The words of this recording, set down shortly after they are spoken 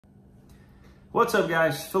What's up,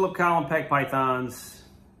 guys? Philip Collin, Pack Pythons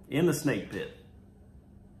in the snake pit.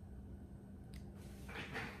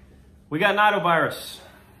 We got Nidovirus.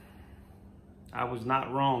 I was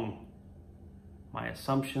not wrong. My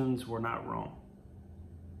assumptions were not wrong.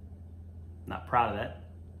 Not proud of that.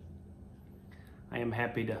 I am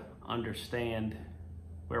happy to understand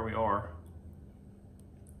where we are,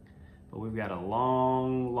 but we've got a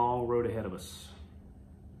long, long road ahead of us.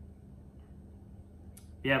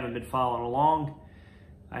 If you haven't been following along,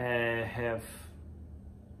 I have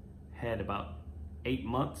had about 8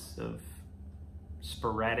 months of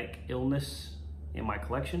sporadic illness in my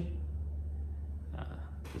collection.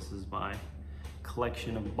 This is my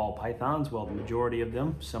collection of ball pythons. Well, the majority of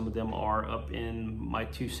them. Some of them are up in my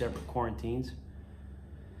 2 separate quarantines.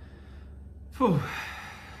 Whew.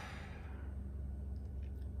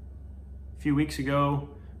 A few weeks ago,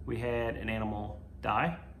 we had an animal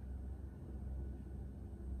die.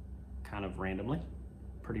 Kind of randomly,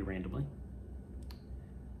 pretty randomly.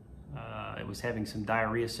 It was having some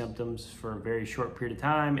diarrhea symptoms for a very short period of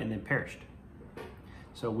time and then perished.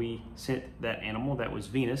 So we sent that animal, that was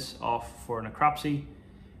Venus, off for a necropsy.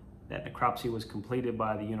 That necropsy was completed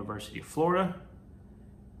by the University of Florida,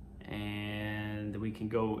 and we can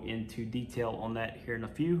go into detail on that here in a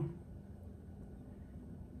few.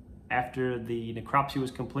 After the necropsy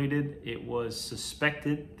was completed, it was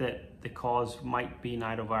suspected that the cause might be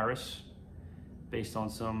Nidovirus based on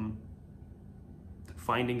some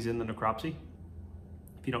findings in the necropsy.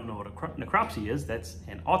 If you don't know what a necropsy is, that's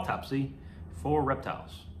an autopsy for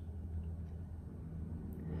reptiles.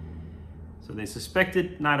 So they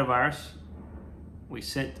suspected Nidovirus. We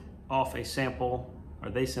sent off a sample, or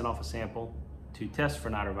they sent off a sample to test for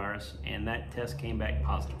Nidovirus, and that test came back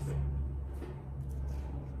positive.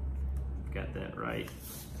 Got that right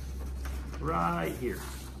here.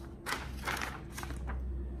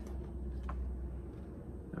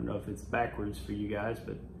 I don't know if it's backwards for you guys,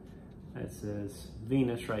 but that says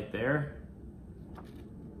Venus right there.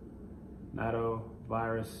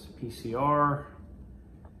 Nidovirus PCR.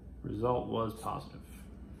 Result was positive.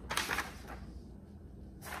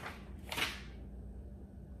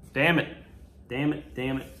 Damn it. Damn it,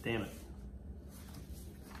 damn it, damn it.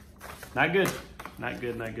 Not good, not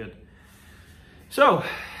good, not good. So,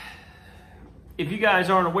 if you guys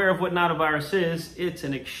aren't aware of what Nidovirus is, it's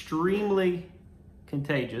an extremely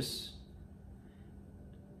contagious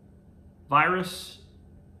virus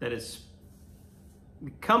that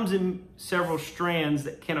comes in several strands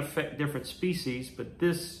that can affect different species, but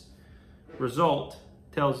this result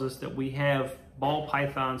tells us that we have ball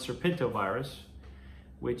python Serpentovirus,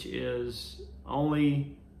 which is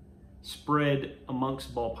only spread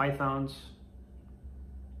amongst ball pythons.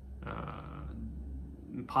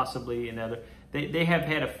 Possibly in other, they have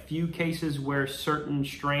had a few cases where certain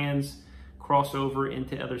strands cross over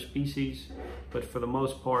into other species, but for the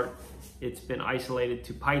most part, it's been isolated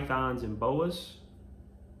to pythons and boas.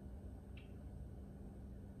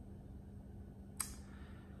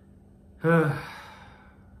 There's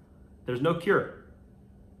no cure.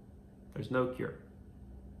 There's no cure.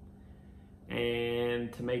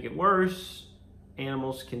 And to make it worse,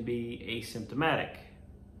 animals can be asymptomatic.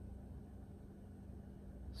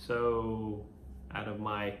 So out of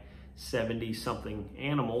my 70-something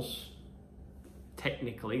animals,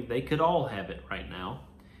 technically they could all have it right now,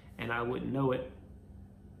 and I wouldn't know it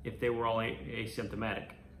if they were all asymptomatic.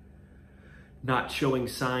 Not showing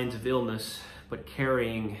signs of illness, but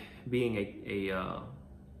being a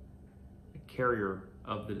carrier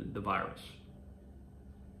of the virus.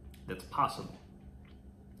 That's possible.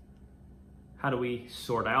 How do we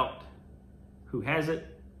sort out who has it?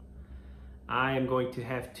 I am going to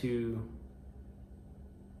have to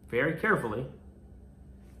very carefully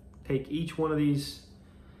take each one of these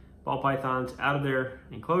ball pythons out of their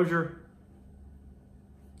enclosure,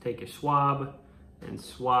 take a swab, and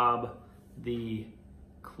swab the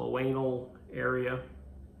cloanal area,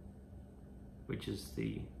 which is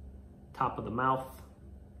the top of the mouth.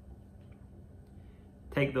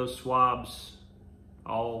 Take those swabs,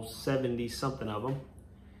 all 70-something of them,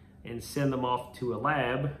 and send them off to a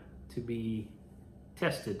lab to be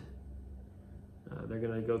tested. They're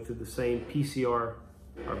going to go through the same PCR,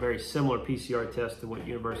 or very similar PCR test to what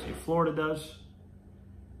University of Florida does.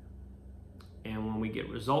 And when we get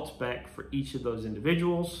results back for each of those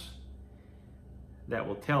individuals, that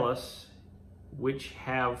will tell us which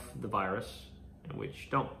have the virus and which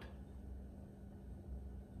don't.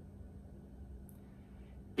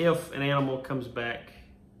 If an animal comes back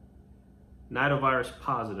Nidovirus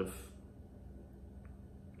positive,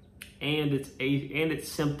 and it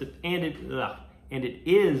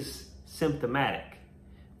is symptomatic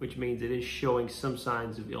which means it is showing some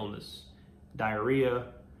signs of illness: diarrhea,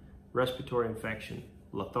 respiratory infection,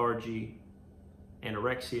 lethargy,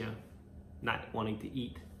 anorexia, not wanting to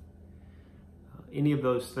eat. Any of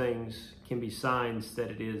those things can be signs that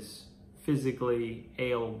it is physically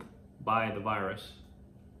ailed by the virus.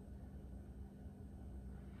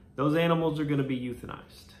 Those animals are going to be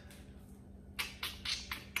euthanized.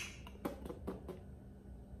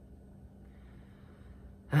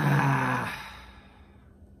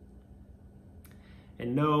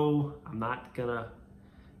 And no, I'm not going to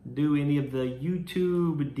do any of the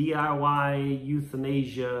YouTube DIY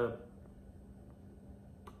euthanasia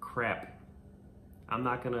crap. I'm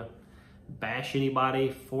not going to bash anybody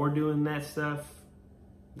for doing that stuff.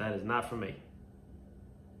 That is not for me.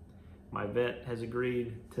 My vet has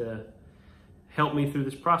agreed to help me through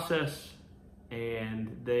this process,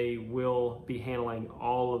 and they will be handling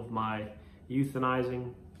all of my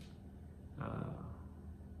euthanizing.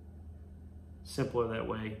 Simpler that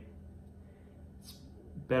way. It's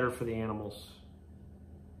better for the animals.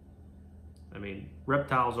 I mean,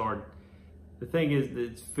 reptiles are, the thing is that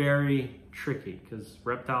it's very tricky because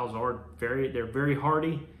reptiles are they're very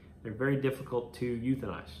hardy. They're very difficult to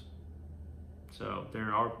euthanize. So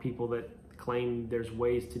there are people that claim there's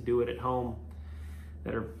ways to do it at home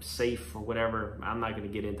that are safe or whatever. I'm not going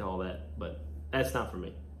to get into all that, but that's not for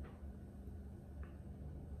me.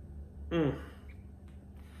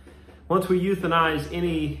 Once we euthanize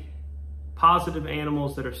any positive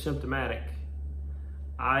animals that are symptomatic,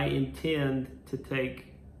 I intend to take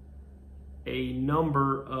a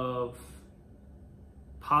number of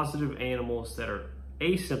positive animals that are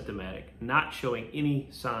asymptomatic, not showing any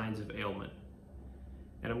signs of ailment,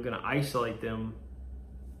 and I'm going to isolate them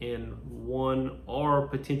in one or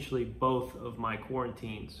potentially both of my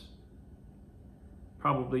quarantines.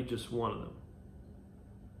 Probably just one of them.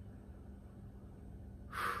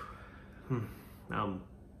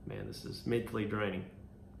 Man, this is mentally draining.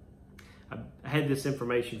 I've had this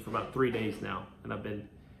information for about 3 days now, and I've been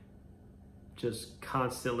just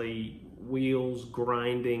constantly wheels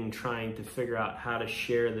grinding, trying to figure out how to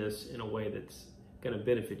share this in a way that's going to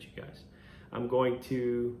benefit you guys. I'm going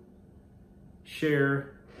to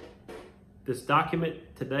share this document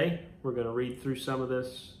today. We're going to read through some of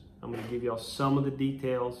this. I'm going to give y'all some of the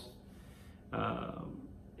details, and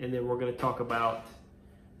then we're going to talk about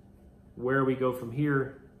where we go from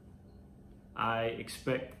here. I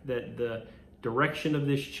expect that the direction of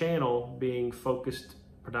this channel, being focused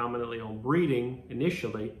predominantly on breeding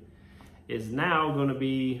initially, is now going to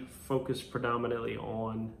be focused predominantly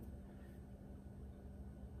on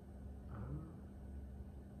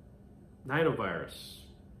Nidovirus.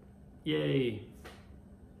 Yay!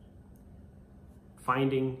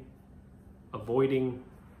 Finding, avoiding,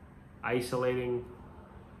 isolating,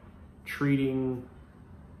 treating,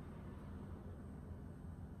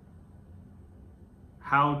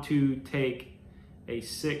 how to take a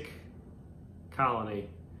sick colony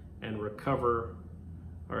and recover,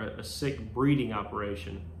 or a sick breeding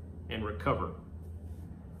operation and recover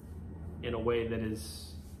in a way that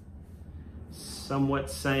is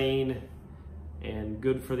somewhat sane and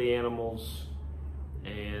good for the animals.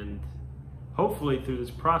 And hopefully through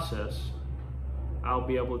this process, I'll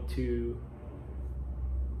be able to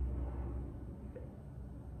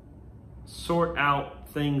sort out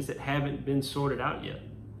things that haven't been sorted out yet.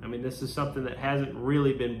 I mean, this is something that hasn't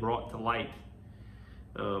really been brought to light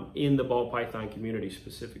in the ball python community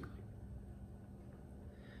specifically.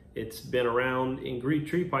 It's been around in Greek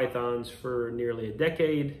tree pythons for nearly a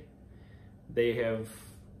decade. They have,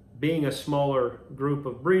 being a smaller group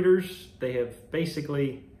of breeders, they have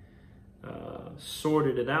basically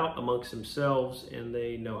sorted it out amongst themselves, and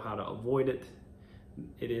they know how to avoid it.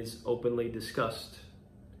 It is openly discussed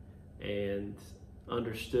and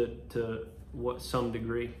understood to some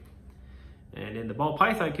degree. And in the ball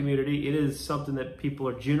python community, it is something that people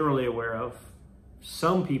are generally aware of.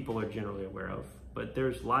 Some people are generally aware of, but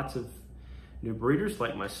there's lots of new breeders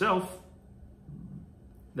like myself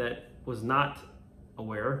that was not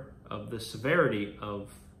aware of the severity of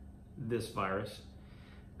this virus.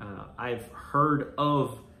 I've heard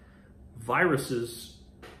of viruses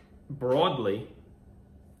broadly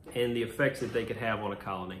and the effects that they could have on a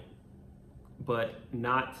colony, but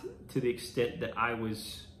not to the extent that I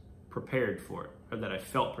was prepared for it, or that I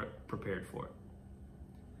felt prepared for it.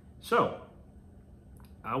 So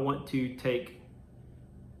I want to take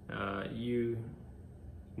you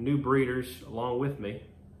new breeders along with me,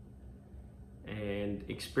 and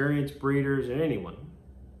experienced breeders and anyone.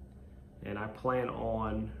 And I plan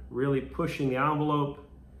on really pushing the envelope,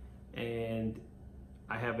 and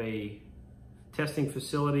I have a testing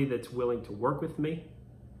facility that's willing to work with me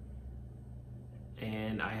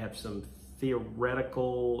and I have some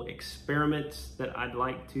theoretical experiments that I'd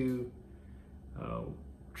like to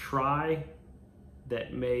try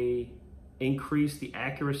that may increase the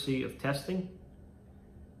accuracy of testing.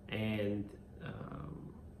 And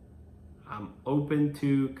I'm open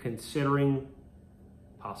to considering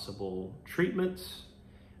possible treatments,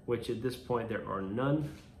 which at this point there are none.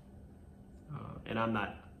 And I'm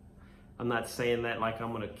not saying that like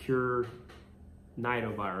I'm gonna cure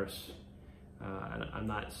Nidovirus. I'm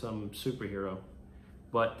not some superhero,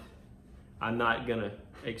 but I'm not gonna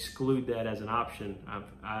exclude that as an option.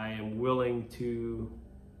 I am willing to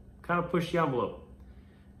kind of push the envelope.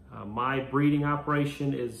 My breeding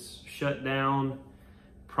operation is shut down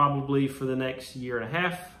probably for the next 1.5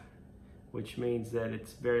 years, which means that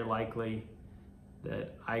it's very likely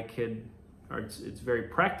that I could, or it's very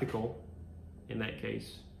practical in that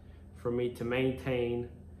case, for me to maintain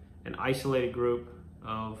an isolated group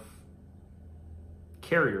of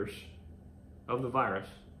carriers of the virus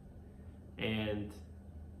and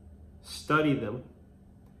study them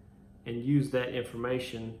and use that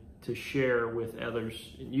information to share with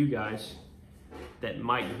others and you guys that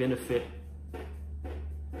might benefit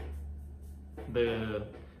the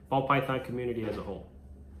ball python community as a whole.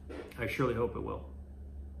 I surely hope it will.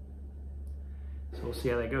 So we'll see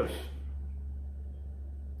how that goes.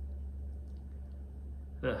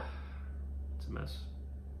 Ugh, it's a mess.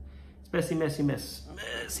 It's messy, messy, mess.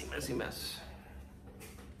 Messy, messy, mess.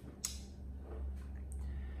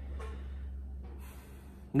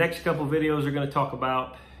 Next couple videos are going to talk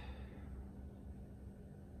about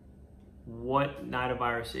what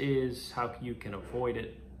Nidovirus is, how you can avoid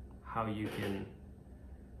it, how you can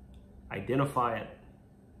identify it,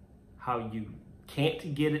 how you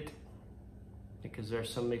can't get it, because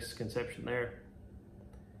there's some misconception there.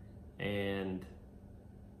 And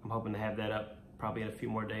I'm hoping to have that up probably in a few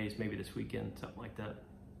more days, maybe this weekend, something like that.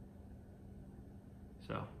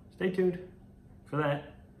 So stay tuned for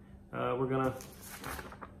that. We're gonna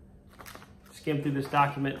skim through this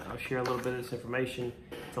document. I'll share a little bit of this information.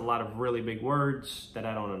 It's a lot of really big words that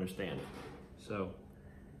I don't understand. So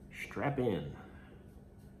strap in.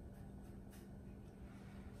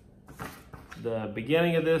 The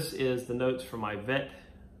beginning of this is the notes from my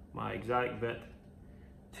exotic vet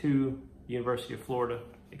to the University of Florida,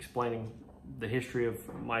 explaining the history of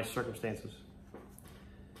my circumstances.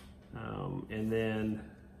 And then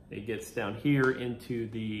it gets down here into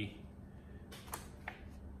the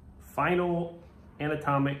final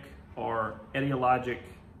anatomic or etiologic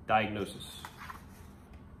diagnosis.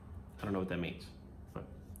 I don't know what that means, but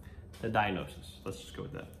the diagnosis, let's just go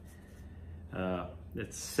with that.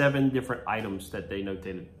 It's 7 different items that they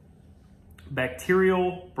notated.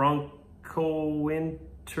 Bacterial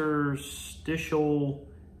bronchointerstitial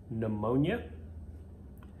pneumonia,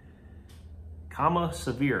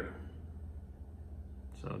 severe.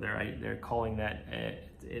 So they're calling that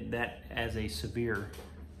as a severe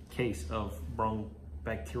case of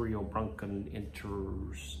bacterial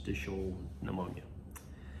bronchointerstitial pneumonia.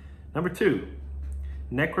 Number 2,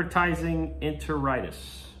 necrotizing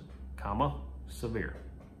enteritis, severe.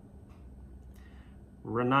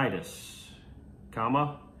 Rhinitis,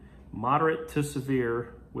 moderate to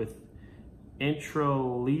severe with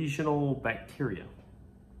intralesional bacteria.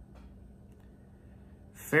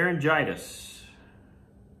 Pharyngitis,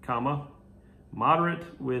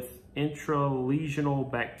 moderate with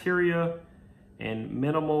intralesional bacteria and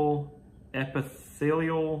minimal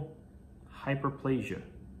epithelial hyperplasia.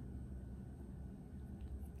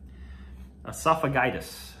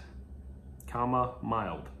 Esophagitis,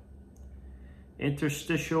 mild.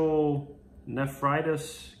 Interstitial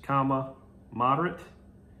nephritis, moderate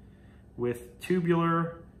with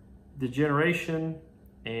tubular degeneration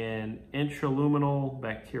and intraluminal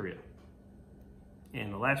bacteria.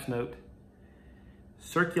 And the last note,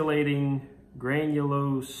 circulating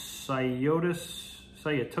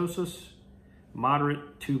granulocytosis,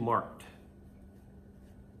 moderate to marked.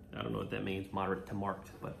 I don't know what that means, moderate to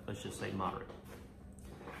marked, but let's just say moderate.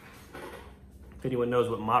 If anyone knows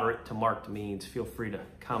what moderate to marked means, feel free to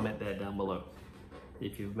comment that down below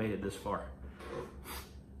if you've made it this far.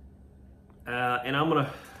 And I'm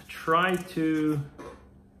gonna try to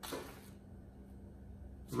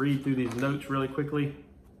read through these notes really quickly.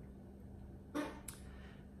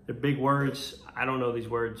 They're big words. I don't know these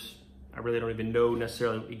words. I really don't even know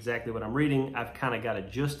necessarily exactly what I'm reading. I've kind of got a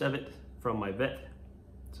gist of it from my vet,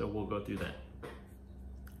 so we'll go through that.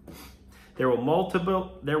 There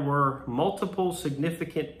were multiple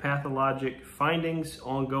significant pathologic findings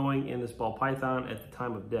ongoing in this ball python at the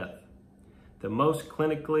time of death. The most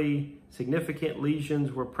clinically significant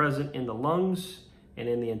lesions were present in the lungs and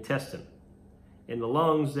in the intestine. In the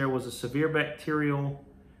lungs, there was a severe bacterial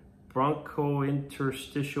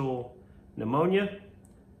bronchointerstitial pneumonia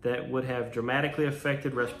that would have dramatically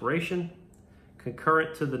affected respiration.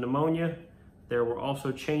 Concurrent to the pneumonia, there were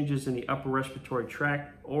also changes in the upper respiratory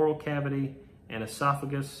tract, oral cavity, and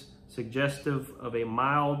esophagus, suggestive of a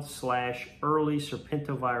mild/early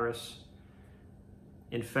Serpentovirus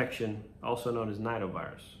infection, also known as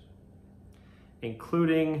Nidovirus,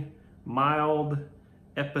 including mild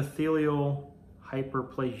epithelial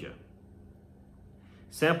hyperplasia.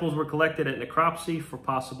 Samples were collected at necropsy for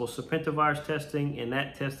possible Serpentovirus testing, and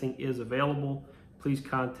that testing is available. Please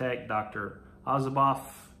contact Dr. Ozaboff.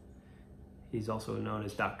 He's also known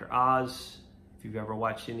as Dr. Oz. If you've ever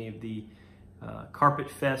watched any of the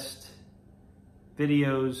Carpet Fest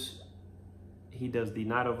videos, he does the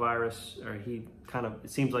Nidovirus, or it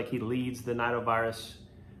seems like he leads the Nidovirus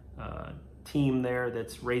team there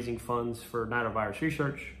that's raising funds for Nidovirus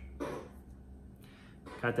research.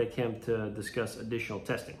 Contact him to discuss additional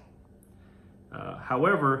testing.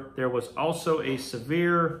 However, there was also a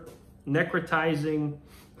severe necrotizing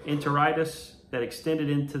enteritis that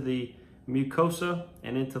extended into the mucosa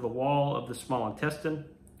and into the wall of the small intestine.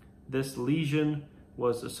 This lesion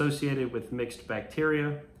was associated with mixed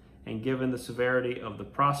bacteria, and given the severity of the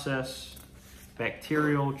process,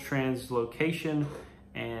 bacterial translocation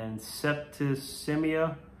and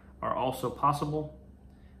septicemia are also possible.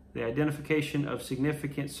 The identification of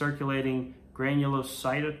significant circulating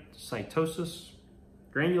granulocytosis,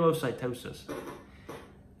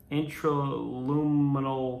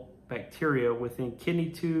 intraluminal bacteria within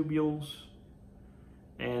kidney tubules,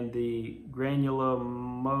 and the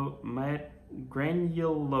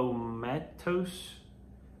granulomatous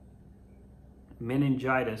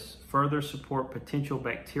meningitis further support potential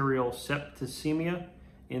bacterial septicemia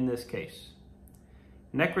in this case.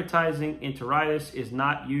 Necrotizing enteritis is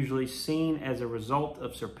not usually seen as a result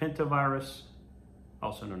of Serpentovirus,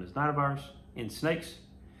 also known as Nidovirus, in snakes,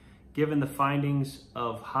 given the findings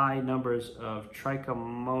of high numbers of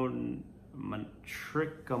trichomonids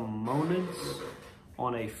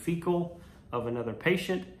on a fecal of another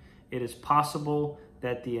patient. It is possible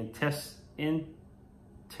that the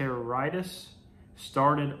enteritis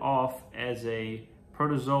started off as a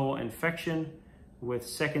protozoal infection with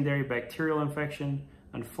secondary bacterial infection.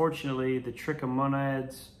 Unfortunately, the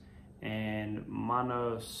trichomonids and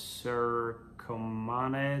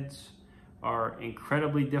monocercomonids are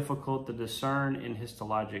incredibly difficult to discern in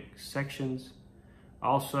histologic sections.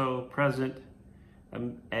 Also present,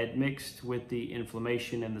 admixed with the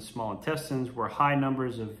inflammation in the small intestines, were high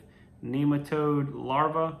numbers of nematode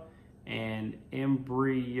larvae and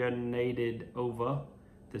embryonated ova.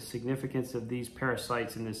 The significance of these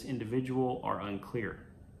parasites in this individual are unclear.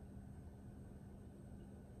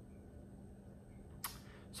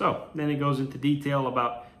 So then it goes into detail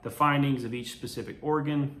about the findings of each specific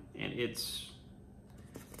organ and its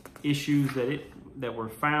issues that were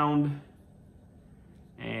found,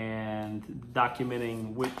 and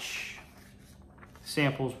documenting which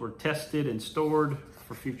samples were tested and stored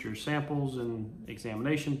for future samples and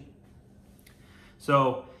examination.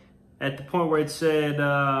 So at the point where it said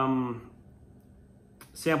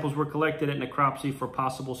samples were collected at necropsy for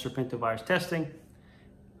possible Serpentovirus testing,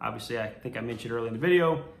 obviously I think I mentioned earlier in the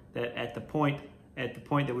video that at the point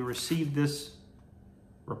that we received this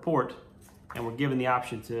report and were given the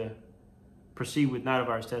option to proceed with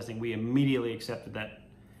Nidovirus testing, we immediately accepted that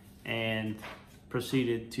and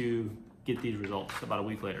proceeded to get these results about a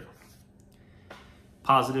week later.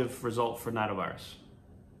 Positive result for Nidovirus.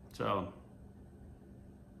 So,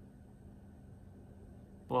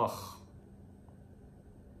 ugh,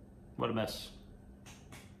 what a mess.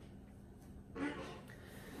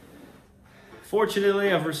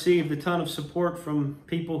 Fortunately, I've received a ton of support from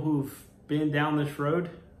people who've been down this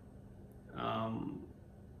road.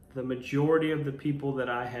 The majority of the people that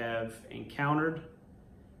I have encountered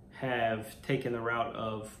have taken the route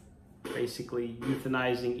of basically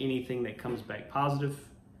euthanizing anything that comes back positive.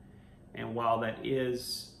 And while that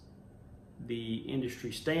is the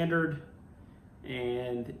industry standard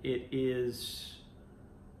and it is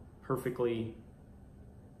perfectly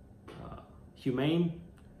humane,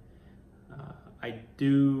 I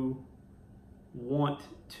do want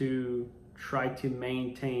to try to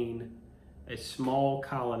maintain a small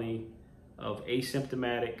colony of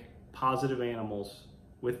asymptomatic positive animals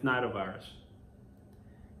with Nidovirus,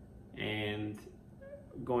 and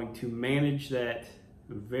going to manage that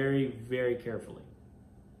very, very carefully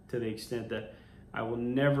to the extent that I will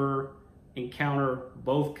never encounter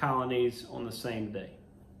both colonies on the same day,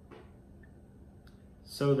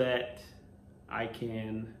 so that I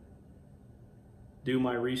can do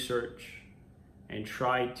my research and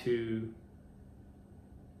try to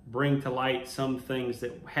bring to light some things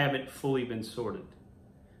that haven't fully been sorted.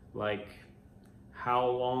 Like, how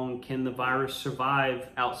long can the virus survive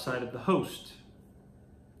outside of the host?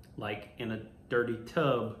 Like in a dirty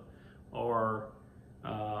tub or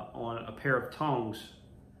on a pair of tongs.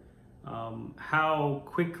 How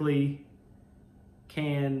quickly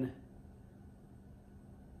can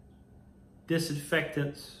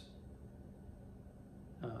disinfectants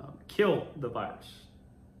kill the virus?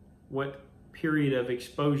 What period of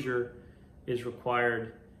exposure is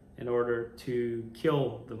required in order to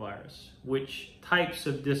kill the virus? Which types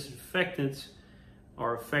of disinfectants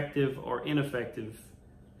are effective or ineffective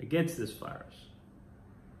against this virus?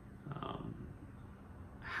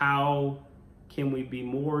 How can we be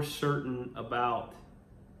more certain about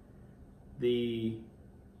the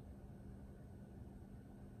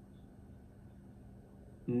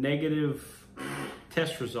negative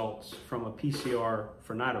test results from a PCR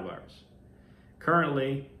for nidovirus?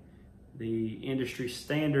 Currently, the industry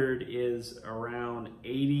standard is around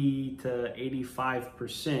 80 to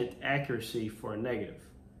 85% accuracy for a negative.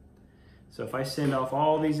 So if I send off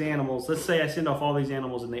all these animals, let's say I send off all these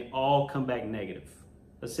animals and they all come back negative.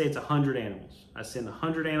 Let's say it's 100 animals. I send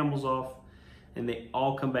 100 animals off and they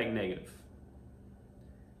all come back negative.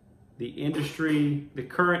 The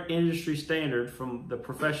current industry standard from the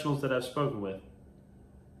professionals that I've spoken with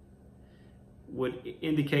would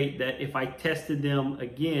indicate that if I tested them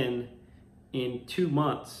again in 2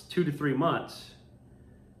 to 3 months,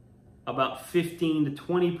 about 15 to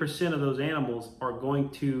 20% of those animals are going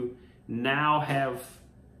to now have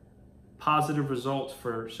positive results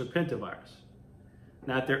for Serpentovirus.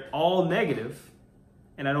 Now, if they're all negative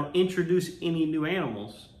and I don't introduce any new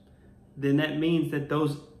animals, then that means that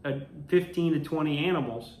those 15 to 20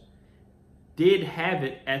 animals did have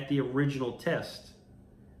it at the original test,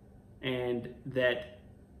 and that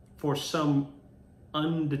for some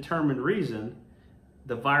undetermined reason,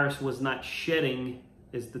 the virus was not shedding,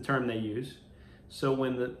 is the term they use. So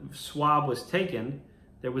when the swab was taken,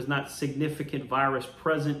 there was not significant virus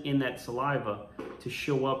present in that saliva to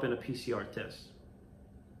show up in a PCR test.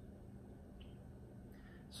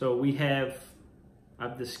 So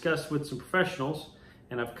I've discussed with some professionals,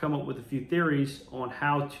 and I've come up with a few theories on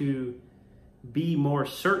how to be more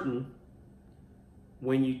certain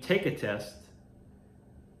when you take a test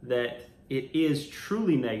that it is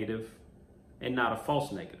truly negative and not a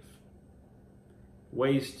false negative.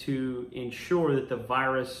 Ways to ensure that the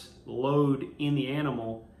virus load in the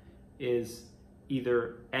animal is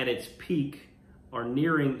either at its peak or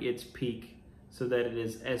nearing its peak, so that it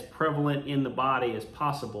is as prevalent in the body as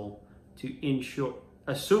possible to ensure,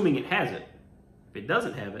 assuming it has it. If it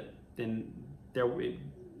doesn't have it, then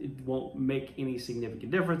it won't make any significant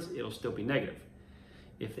difference. It'll still be negative.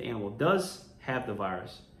 If the animal does have the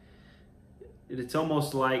virus, it's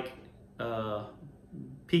almost like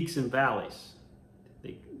peaks and valleys.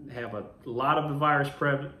 They have a lot of the virus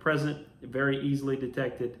present, very easily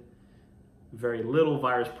detected, very little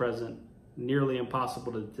virus present, nearly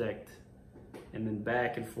impossible to detect, and then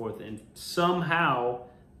back and forth. And somehow,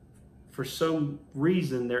 for some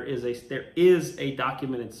reason, there is a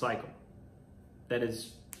documented cycle that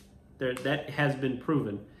has been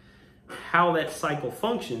proven. How that cycle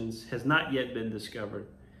functions has not yet been discovered,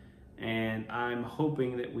 and I'm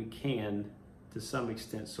hoping that we can, to some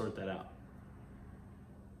extent, sort that out.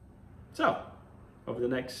 So, over the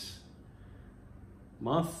next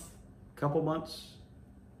couple months,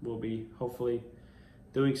 we'll be hopefully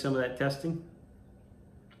doing some of that testing.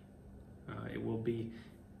 It won't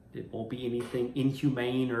be anything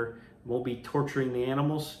inhumane, or won't be torturing the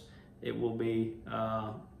animals. It will be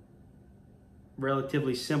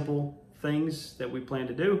relatively simple things that we plan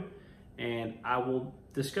to do, and I will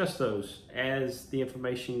discuss those as the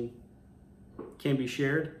information can be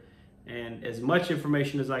shared, and as much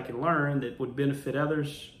information as I can learn that would benefit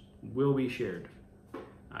others will be shared.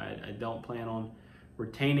 I don't plan on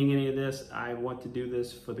retaining any of this. I want to do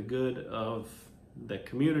this for the good of the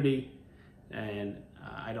community, and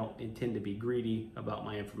I don't intend to be greedy about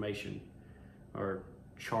my information or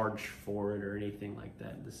charge for it or anything like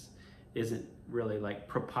that. This isn't really like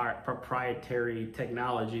proprietary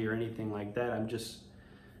technology or anything like that. I'm just,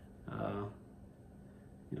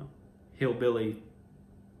 hillbilly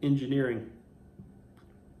engineering.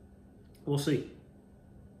 We'll see.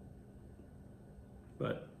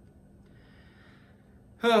 But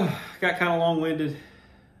got kind of long-winded.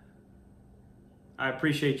 I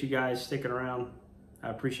appreciate you guys sticking around. I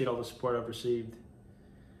appreciate all the support I've received.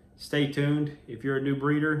 Stay tuned. If you're a new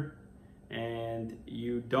breeder and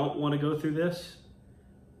you don't want to go through this,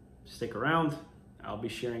 stick around. I'll be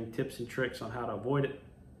sharing tips and tricks on how to avoid it.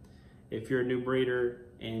 If you're a new breeder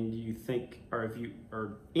and you think, or if you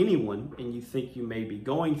or anyone and you think you may be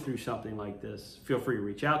going through something like this, feel free to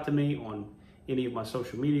reach out to me on any of my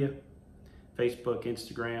social media, Facebook,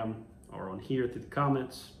 Instagram, or on here through the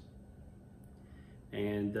comments.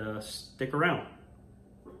 And stick around.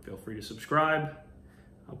 Feel free to subscribe.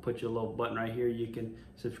 I'll put you a little button right here. You can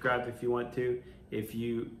subscribe if you want to. If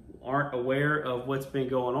you aren't aware of what's been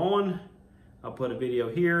going on, I'll put a video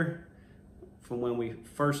here from when we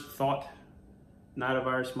first thought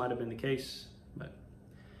Nidovirus might have been the case. But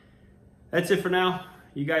that's it for now.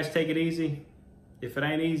 You guys take it easy. If it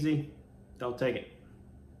ain't easy, don't take it.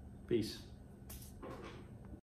 Peace.